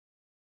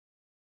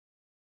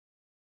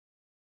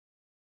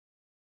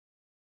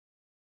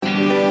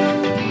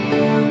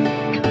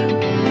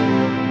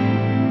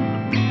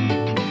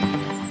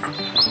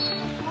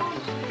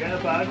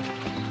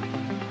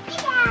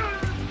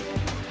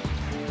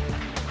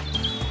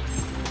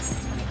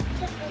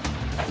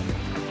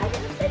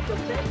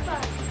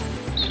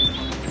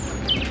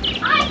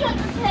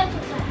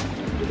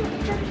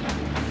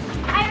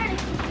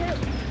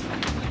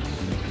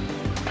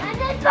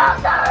so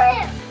sorry!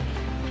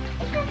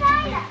 It's a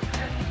fire!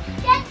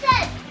 Get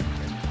it!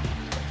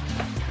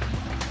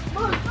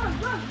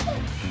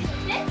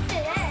 Lift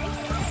it, eh?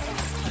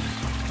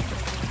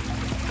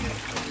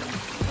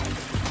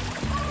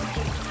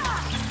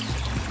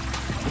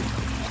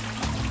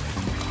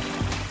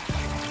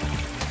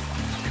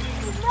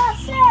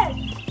 That's it!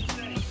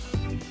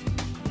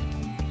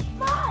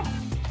 Mom!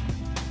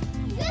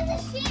 You gotta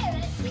share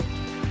it.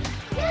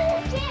 You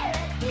gotta share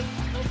it.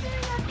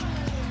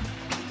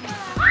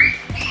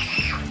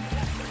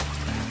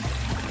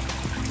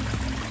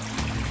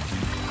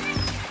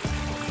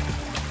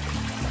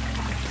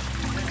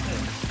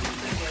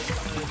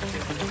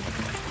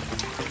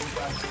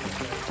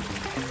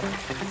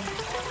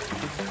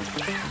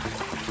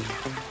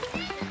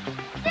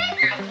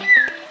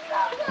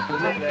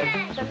 Look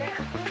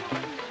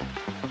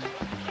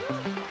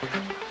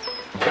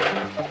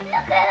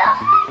at it!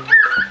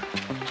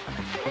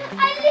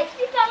 I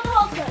literally found the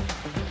whole thing.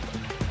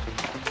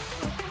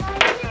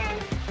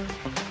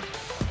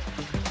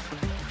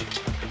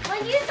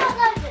 When you got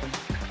open.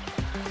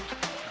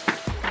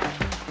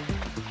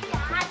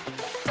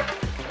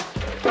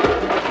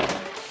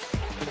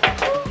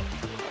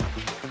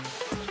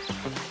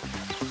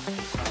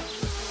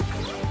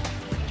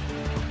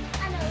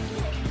 I know,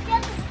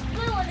 get the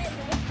blue on it,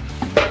 mate.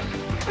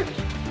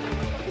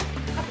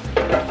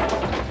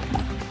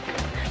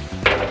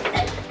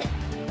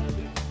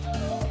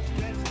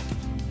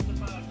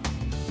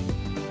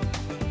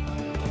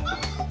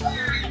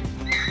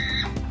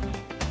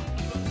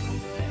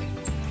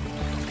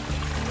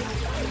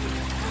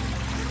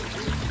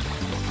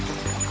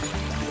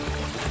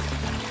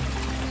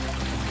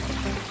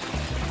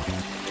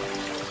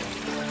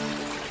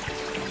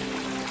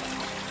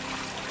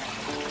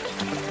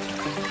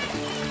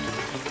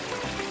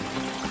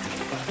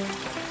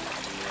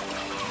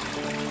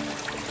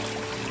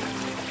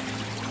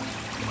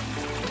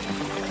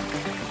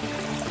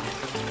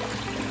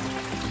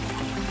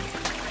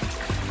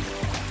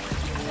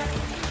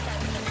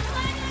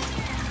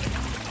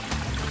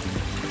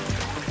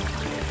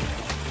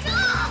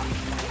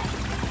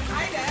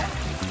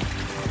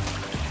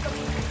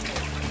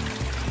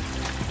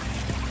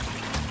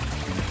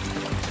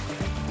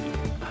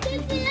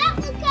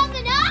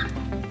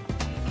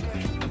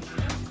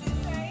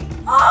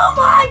 Oh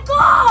my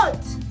God!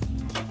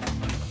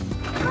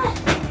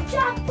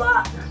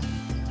 Jackpot!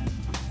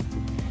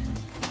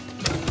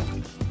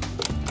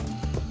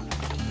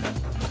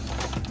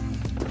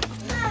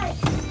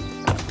 Nice.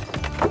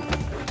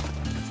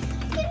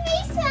 Give me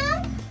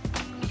some,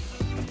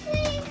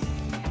 please.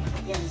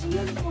 Yeah, there's a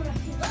unicorn up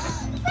here.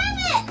 Grab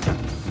it!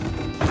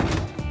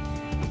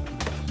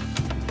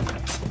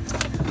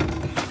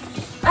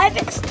 I've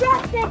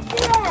extracted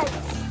threads.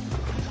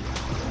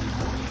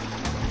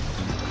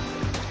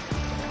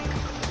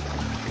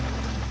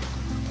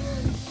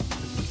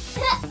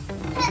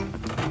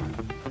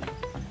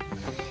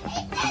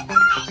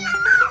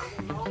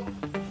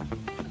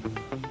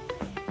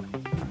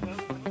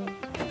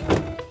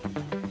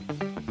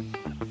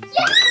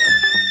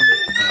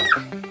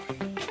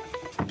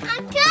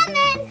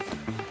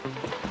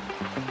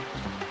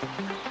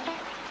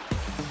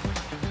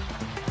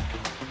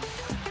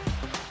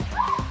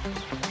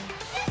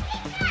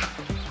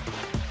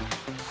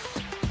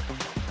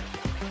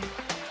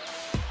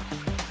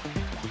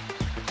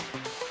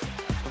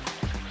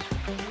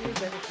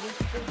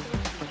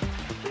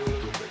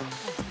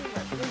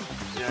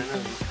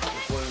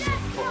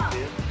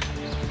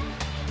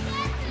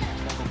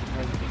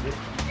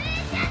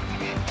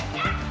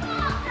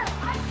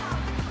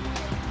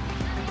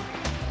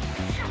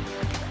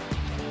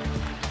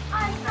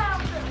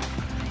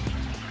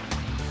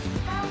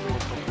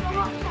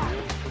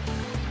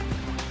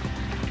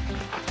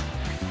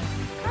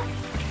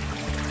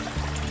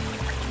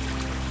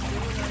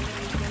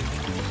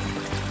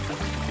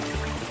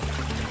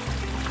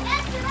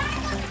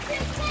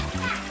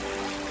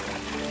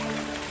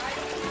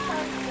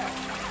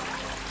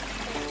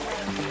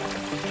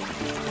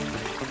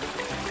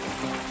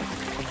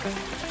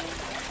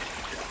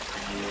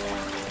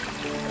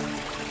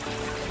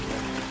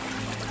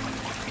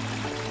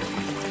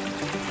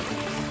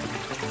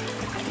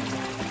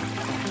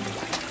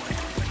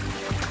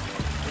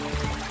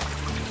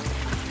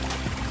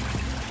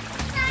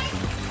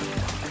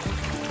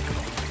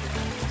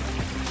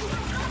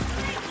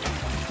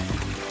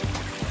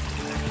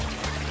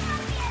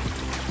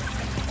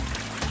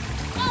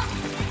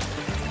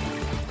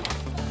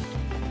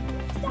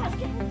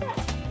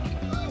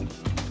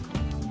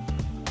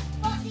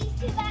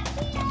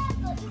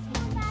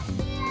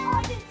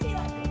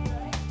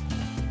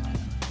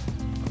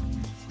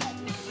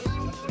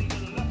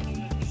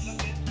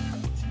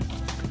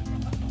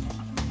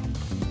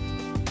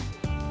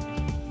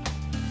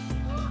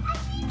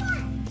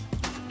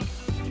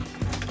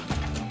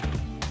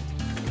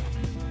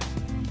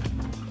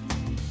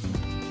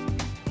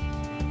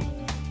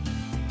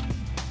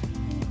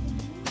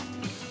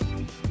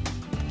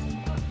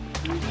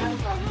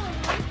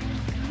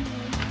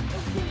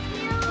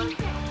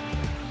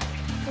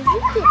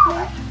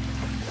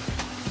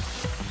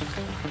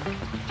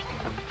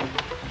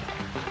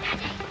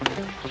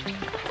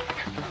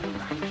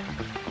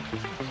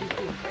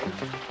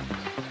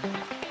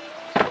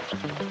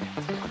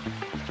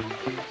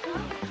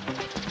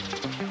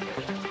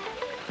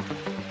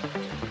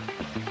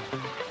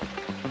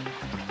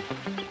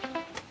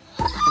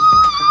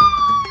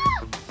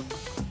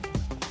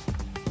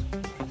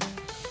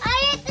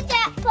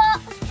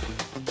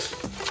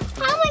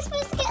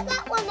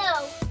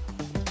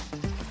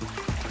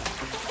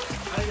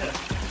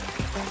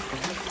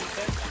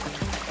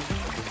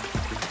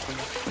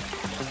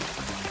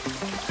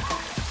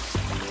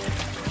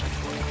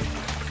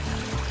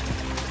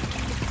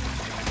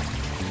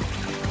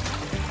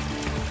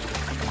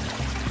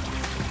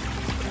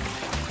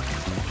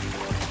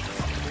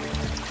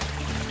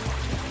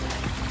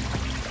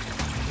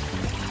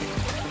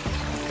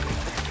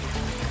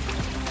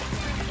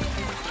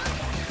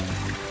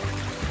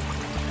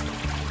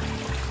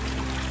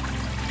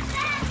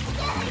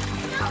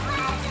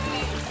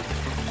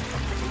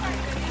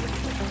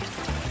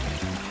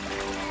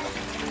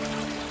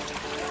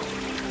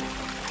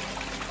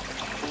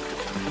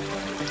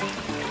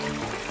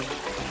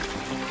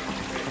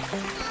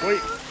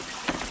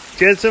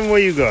 Jensen,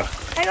 what you got?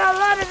 I got a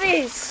lot of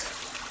these.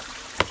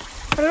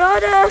 A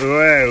lot of...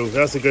 Wow,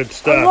 that's a good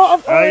start. A lot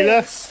of Isla?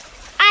 oils.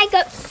 I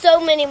got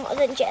so many more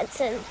than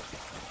Jensen.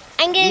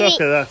 I'm gonna Look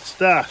be. at that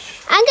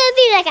stash. I'm gonna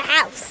be like a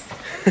house.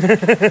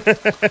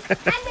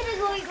 I'm gonna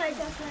go eat my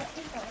chocolate.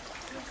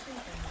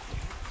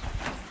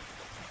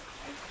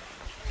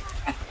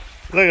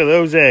 Look at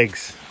those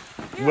eggs.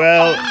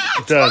 Well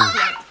done.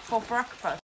 For breakfast.